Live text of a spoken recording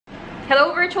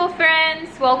Hello virtual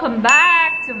friends! Welcome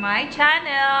back to my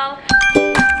channel!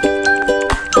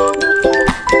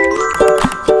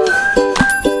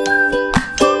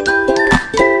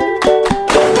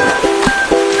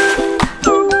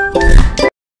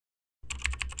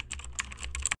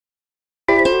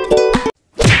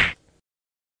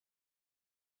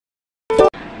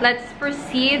 Let's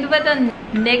proceed with the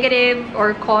negative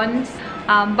or cons.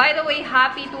 By the way,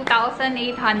 happy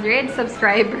 2,800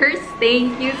 subscribers.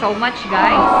 Thank you so much,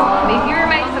 guys. If you're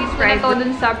my subscriber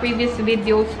dun sa previous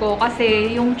videos ko,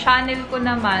 kasi yung channel ko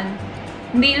naman,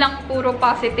 hindi lang puro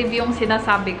positive yung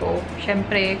sinasabi ko.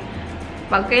 Syempre,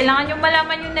 pag kailangan nyo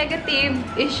malaman yung negative,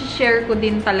 i-share ko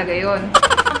din talaga yon.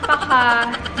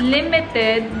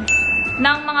 Napaka-limited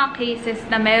ng mga cases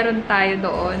na meron tayo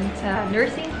doon sa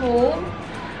nursing home.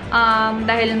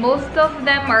 Dahil most of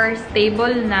them are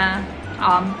stable na,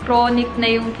 chronic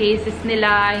na yung cases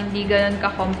nila, hindi ganun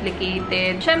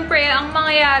ka-complicated. Siyempre, ang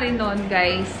mangyayari nun,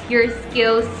 guys, your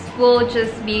skills will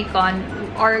just be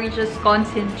just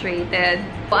concentrated.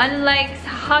 Unlike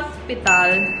sa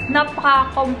hospital,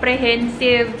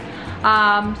 napaka-comprehensive,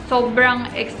 sobrang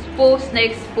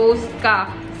exposed ka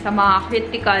sa mga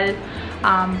critical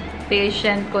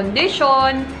patient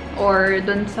condition or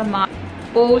dun sa mga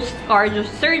post-cardio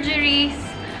surgeries,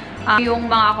 yung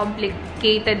mga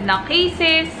complicated na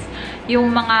cases,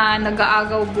 yung mga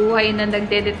nag-aagaw buhay na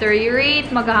nagde-deteriorate,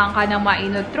 maghahang ka ng mga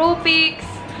inotropics,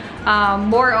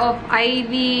 more of IV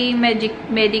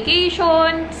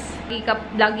medications,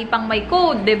 lagi pang may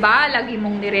code, diba? Lagi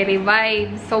mong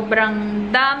nire-revive.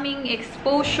 Sobrang daming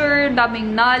exposure,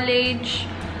 daming knowledge,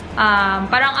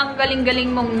 parang ang galing-galing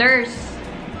mong nurse.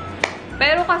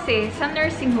 Pero kasi, sa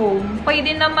nursing home,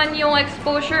 pwede naman yung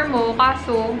exposure mo,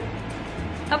 kaso,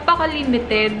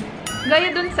 napaka-limited.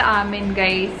 Gaya dun sa amin,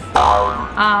 guys.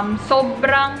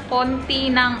 Sobrang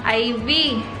konti ng IV.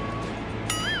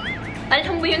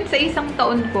 Alam mo yun, sa isang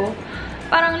taon ko,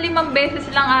 parang 5 beses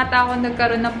lang ata ako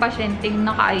nagkaroon ng pasyenteng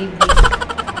naka-IV.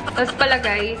 Tapos pala,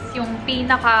 guys, yung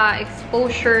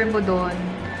pinaka-exposure mo dun,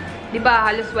 diba,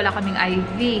 halos wala kaming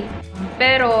IV.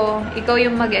 Pero, ikaw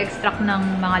yung mag-extract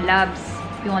ng mga labs.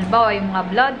 Yung halimbawa, yung mga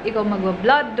blood, ikaw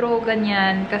mag-blood draw,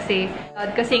 ganyan. Kasi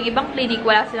yung ibang clinic,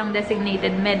 wala silang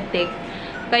designated medtech.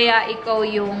 Kaya, ikaw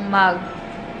yung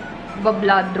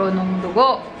mag-blood draw ng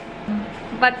dugo.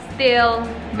 But still,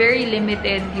 very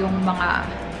limited yung mga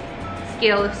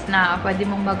skills na pwede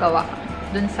mong magawa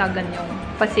dun sa ganyong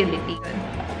facility.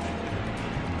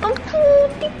 Ang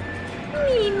putik!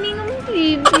 Meaning ang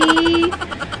baby!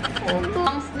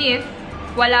 Ang sniff,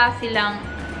 wala silang,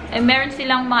 meron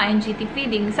silang mga NGT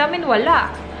feeding. Sa amin, wala.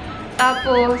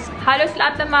 Tapos, halos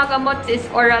lahat ng mga gamot is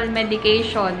oral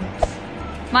medications.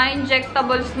 Mga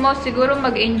injectables mo, siguro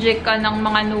mag-inject ka ng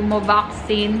mga pneumo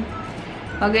vaccine.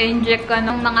 Mag-inject ka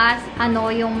ng mga,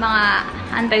 yung mga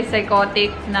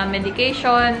antipsychotic na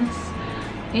medications.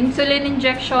 Insulin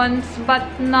injections, but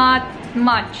not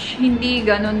much. Hindi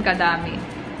ganun kadami.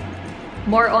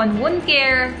 More on wound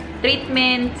care,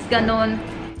 treatments, ganun.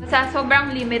 Sa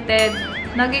sobrang limited,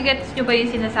 nagigets nyo ba yung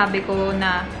sinasabi ko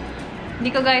na hindi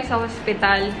ka guys sa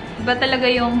hospital? Iba talaga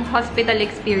yung hospital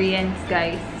experience,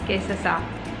 guys, kaysa sa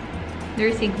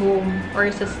nursing home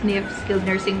or sa SNF, skilled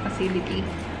nursing facility.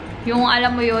 Yung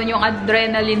alam mo yun, yung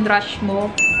adrenaline rush mo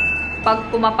pag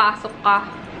pumapasok ka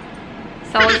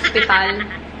sa hospital.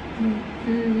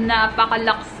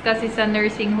 Napaka-lax kasi sa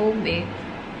nursing home eh.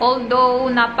 Although,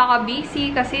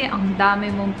 napaka-busy kasi ang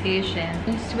dami mong patient.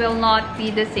 This will not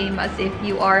be the same as if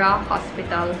you are a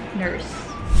hospital nurse.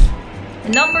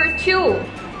 Number 2.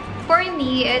 For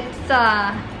me, it's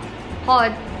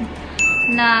hard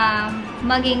na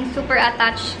maging super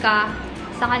attached ka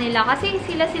sa kanila. Kasi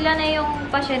sila na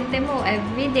yung pasyente mo.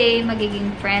 Everyday,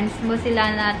 magiging friends mo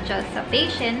sila, not just a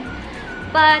patient.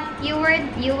 But you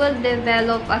will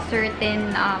develop a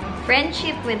certain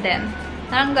friendship with them.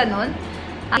 Parang ganun.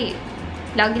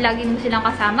 Lagi-lagi mo silang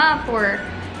kasama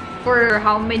for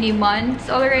how many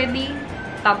months already.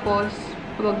 Tapos,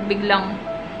 pag biglang,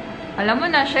 alam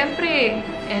mo na, syempre,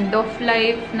 end of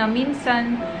life na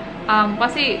minsan,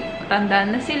 kasi,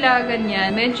 tandaan na sila,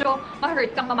 ganyan. Medyo,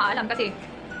 ma-hurt kang mamaalam kasi,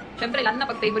 syempre, lalo na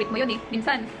pag favorite mo yun eh.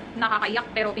 Minsan,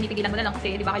 nakakaiyak, pero pinipigilan mo na lang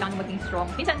kasi, di ba, kailangan mo maging strong.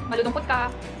 Minsan, malulungkot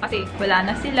ka, kasi, wala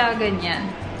na sila, ganyan.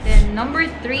 Then, number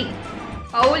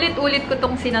 3. Paulit-ulit ko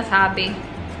tong sinasabi.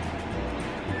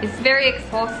 It's very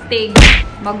exhausting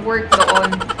mag-work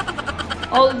doon.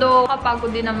 Although,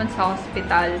 kapagod din naman sa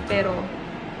hospital, pero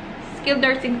skilled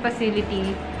nursing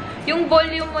facility, yung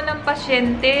volume mo ng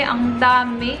pasyente, ang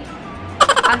dami.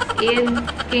 As in,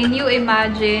 can you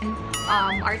imagine,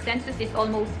 our census is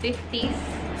almost 50s.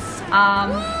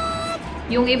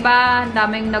 Yung iba,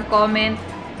 daming nag-comment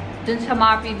dun sa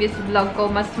mga previous vlog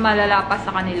ko, mas malala pa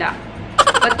sa kanila.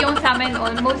 But yung sa amin,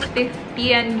 almost 50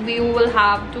 and we will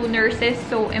have 2 nurses.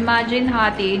 So, imagine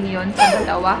hatiin yun sa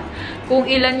dalawa. Kung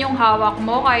ilan yung hawak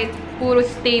mo, kahit puro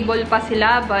stable pa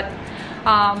sila, but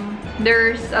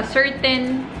there's a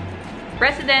certain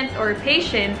resident or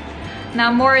patient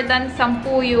na more than 10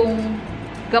 yung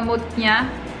gamot niya.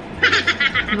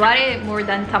 Kunwari, more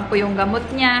than 10 yung gamot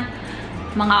niya.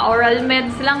 Mga oral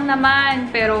meds lang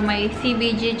naman, pero may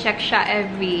CBG check siya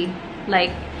every,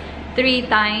 like, 3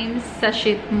 times sa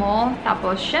sheet mo.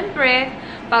 Tapos, syempre,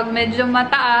 pag medyo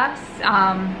mataas,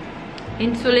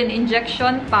 insulin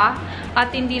injection pa.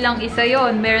 At hindi lang isa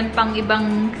yon, meron pang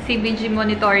ibang CBG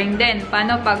monitoring din.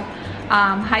 Paano pag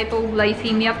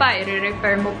hypoglycemia pa,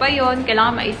 i-refer mo pa yon,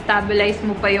 kailangan ma-stabilize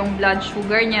mo pa yung blood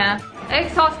sugar niya.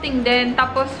 Exhausting din.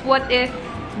 Tapos, what if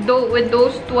with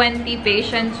those 20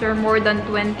 patients or more than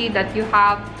 20 that you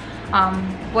have,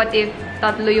 what if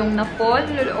 3 yung na-fall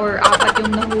or 4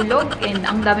 yung nahulog, and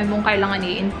ang dami mong kailangan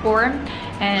i-inform,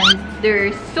 and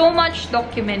there's so much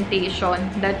documentation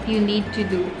that you need to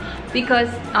do because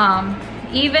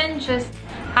even just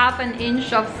half an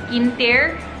inch of skin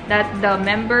tear that the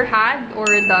member had or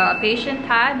the patient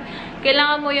had,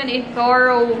 kailangan mo yun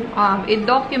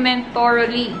i-document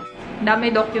thoroughly.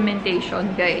 Dami documentation,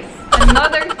 guys.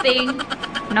 Another thing,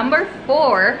 number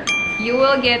 4, you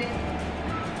will get,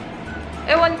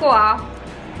 ewan ko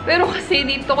pero kasi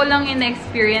dito ko lang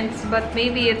in-experience, but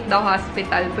maybe at the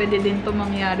hospital, pwede din to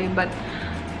mangyari, but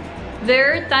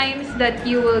there are times that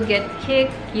you will get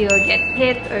kicked, you will get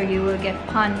hit, or you will get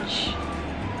punched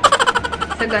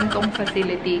sa gantong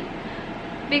facility.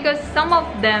 Because some of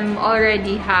them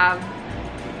already have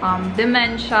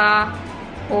dementia,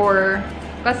 or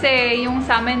kasi yung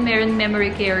sa amin meron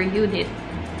memory care unit.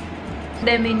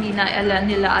 Then hindi na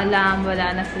nila alam,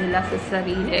 wala na sila sa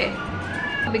sarili.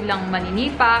 Biglang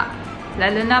maninipa,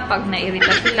 lalo na pag nairita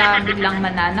sila, biglang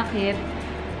mananakit.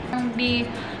 Be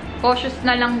cautious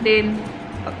na lang din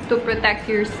to protect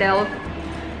yourself.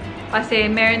 Kasi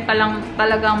meron palang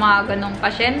talagang mga ganong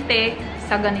pasyente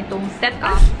sa ganitong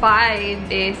setup. 5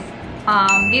 is,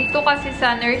 dito kasi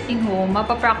sa nursing home,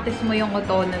 mapapractice mo yung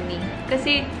autonomy.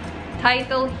 Kasi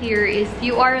title here is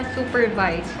you are a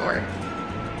supervisor.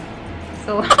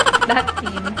 So, that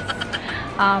means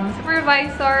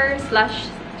supervisor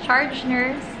 / charge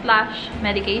nurse /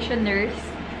 medication nurse.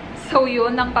 So,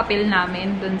 yun ang papel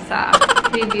namin dun sa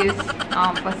previous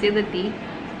facility.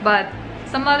 But,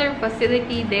 some other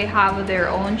facility, they have their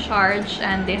own charge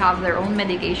and they have their own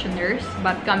medication nurse.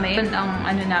 But kami, yun ang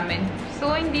ano namin.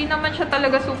 So, hindi naman siya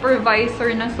talaga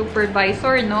supervisor na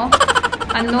supervisor, no?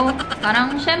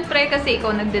 Parang syempre kasi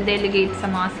ikaw nagde-delegate sa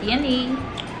mga CNA.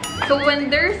 So when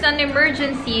there's an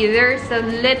emergency, there's a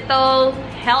little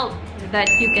help that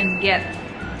you can get.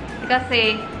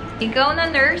 Kasi ikaw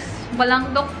na nurse,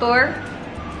 walang doktor,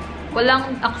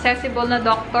 walang accessible na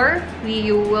doctor,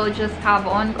 you will just have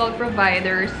on-call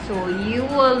providers. So you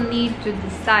will need to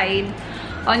decide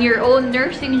on your own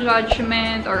nursing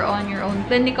judgment or on your own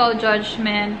clinical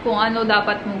judgment kung ano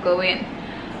dapat mo gawin.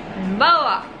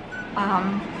 Halimbawa,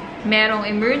 merong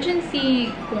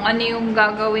emergency, kung ano yung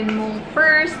gagawin mo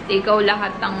first, ikaw lahat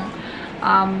ng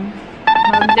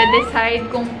magde-decide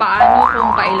kung paano,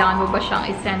 kung kailangan mo ba siyang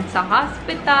isend sa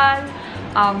hospital.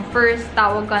 First,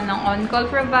 tawag ka ng on-call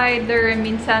provider.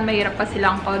 Minsan, mahirap pa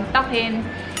silang kontakin.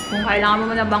 Kung kailangan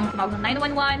mo na bang tumawag ng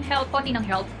 911, help, konti ng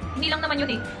help. Hindi lang naman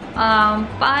yun eh.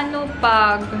 Paano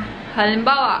pag,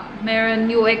 halimbawa, meron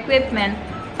new equipment,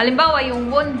 halimbawa yung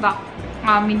wound vac,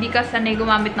 hindi ka sanay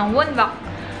gumamit ng wound vac,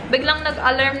 biglang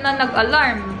nag-alarm na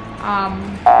nag-alarm.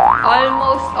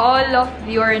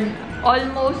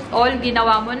 Almost all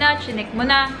ginawa mo na, chinek mo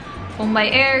na, kung may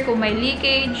air, kung may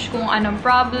leakage, kung anong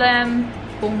problem,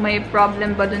 kung may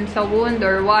problem ba dun sa wound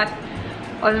or what.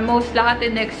 Almost lahat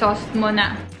in-exhaust mo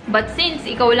na. But since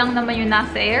ikaw lang naman yung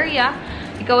nasa area,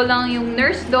 ikaw lang yung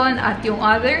nurse doon at yung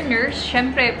other nurse,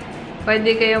 syempre,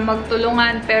 pwede kayong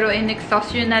magtulungan, pero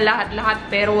in-exhaust yun na lahat-lahat,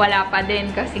 pero wala pa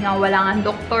din kasi nga wala nga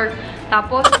doktor.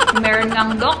 Tapos, meron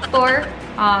ngang doktor,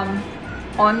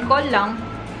 on-call lang.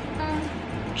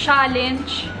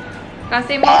 Challenge.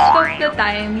 Kasi most of the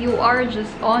time, you are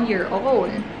just on your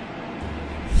own.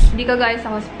 Hindi ka guys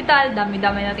sa hospital,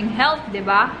 dami-dami nating help,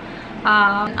 diba?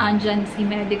 Andyan si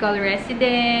medical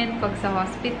resident, pag sa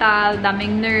hospital,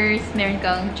 daming nurse, meron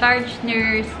kang charge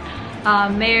nurse,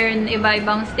 meron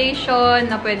iba-ibang station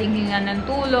na pwedeng hingan ng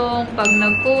tulong. Pag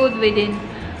nag-code, within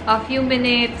a few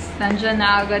minutes, nandyan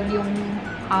na agad yung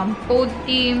code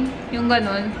team, yung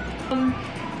ganun.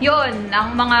 Yun,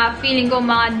 ang mga feeling ko,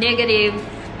 mga negative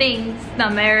things na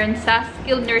meron sa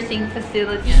skilled nursing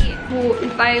facility.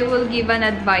 If I will give an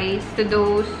advice to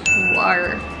those who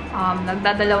are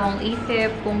nagdadalawang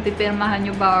isip kung pipirmahan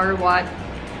nyo ba or what,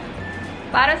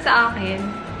 para sa akin,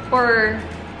 for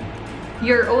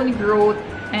your own growth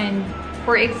and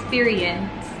for experience,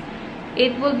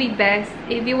 it will be best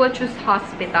if you will choose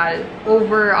hospital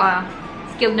over a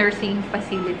skilled nursing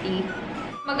facility.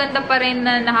 Maganda pa rin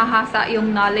na nakahasa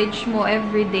yung knowledge mo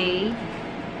everyday.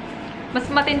 Mas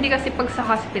matindi kasi pag sa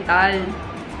hospital.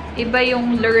 Iba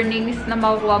yung learnings na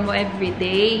makukuha mo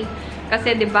everyday.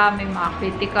 Kasi 'di ba may mga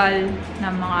critical na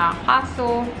mga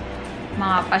kaso,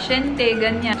 mga pasyente,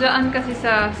 ganyan. Diyan kasi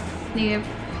sa SNF,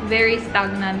 very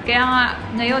stagnant. Kaya nga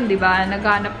ngayon 'di ba,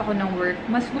 naghahanap ako ng work.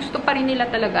 Mas gusto pa rin nila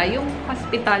talaga yung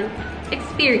hospital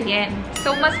experience.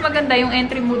 So mas maganda yung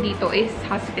entry mo dito is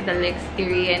hospital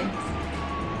experience.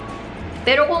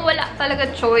 Pero kung wala talaga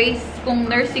choice, kung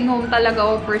nursing home talaga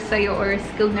offer sa'yo or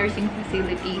skilled nursing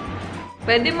facility,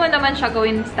 pwede mo naman siya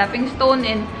gawin stepping stone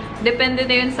and depende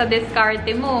na yun sa diskarte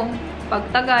mo.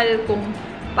 Pagtagal, kung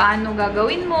paano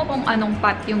gagawin mo, kung anong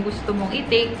path yung gusto mong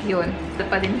i-take, yun. Ito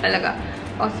pa din talaga.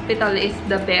 Hospital is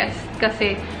the best.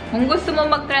 Kasi kung gusto mo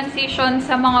mag-transition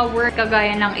sa mga work,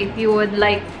 kagaya ng if you would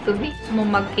like to be, gusto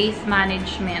mo mag-case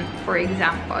management, for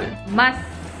example, mas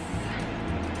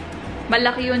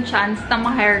malaki yung chance na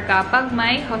ma-hire ka pag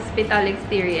may hospital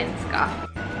experience ka.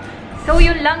 So,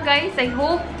 yun lang guys. I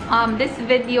hope this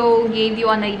video gave you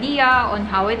an idea on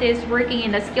how it is working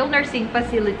in a skilled nursing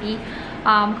facility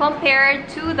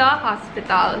compared to the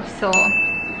hospital. So,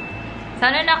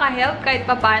 sana naka-help kahit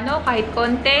papano, kahit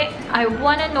konti. I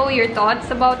wanna know your thoughts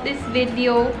about this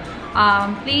video.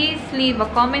 Please leave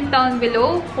a comment down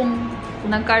below kung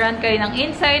nagkaroon kayo ng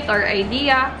insight or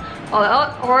idea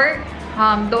or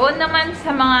doon naman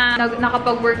sa mga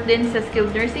nakapag-work din sa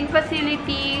skilled nursing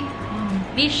facility,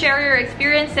 please share your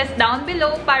experiences down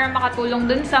below para makatulong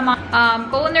dun sa mga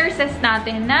co-nurses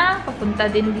natin na papunta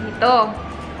din dito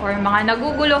or mga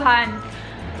naguguluhan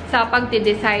sa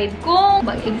pagde-decide kung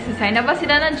mag-sign na ba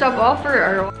sila ng job offer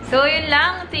or so yun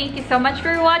lang. Thank you so much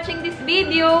for watching this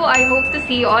video. I hope to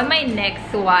see you on my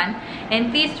next one. And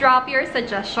please drop your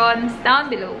suggestions down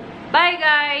below. Bye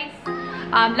guys!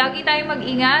 Lagi tayong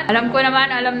mag-ingat. Alam ko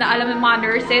naman, alam ng mga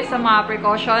nurses sa mga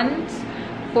precautions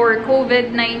for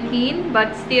COVID-19.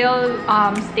 But still,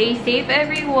 stay safe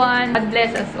everyone. God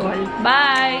bless us all.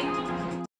 Bye!